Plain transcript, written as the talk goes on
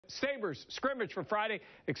Sabres scrimmage for Friday,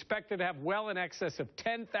 expected to have well in excess of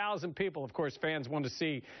 10,000 people. Of course, fans want to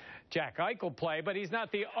see Jack Eichel play, but he's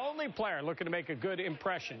not the only player looking to make a good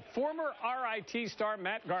impression. Former RIT star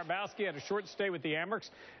Matt Garbowsky had a short stay with the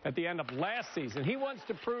Amherst at the end of last season. He wants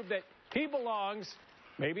to prove that he belongs,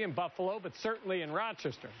 maybe in Buffalo, but certainly in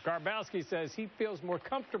Rochester. Garbowsky says he feels more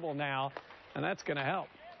comfortable now, and that's going to help.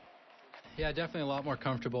 Yeah, definitely a lot more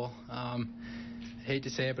comfortable. I hate to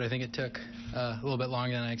say it, but I think it took a little bit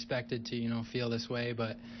longer than I expected to, feel this way.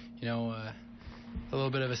 But, a little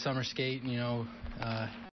bit of a summer skate,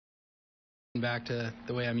 back to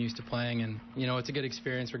the way I'm used to playing. And, it's a good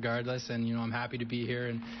experience regardless. And, I'm happy to be here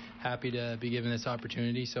and happy to be given this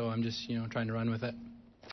opportunity. So I'm just, trying to run with it.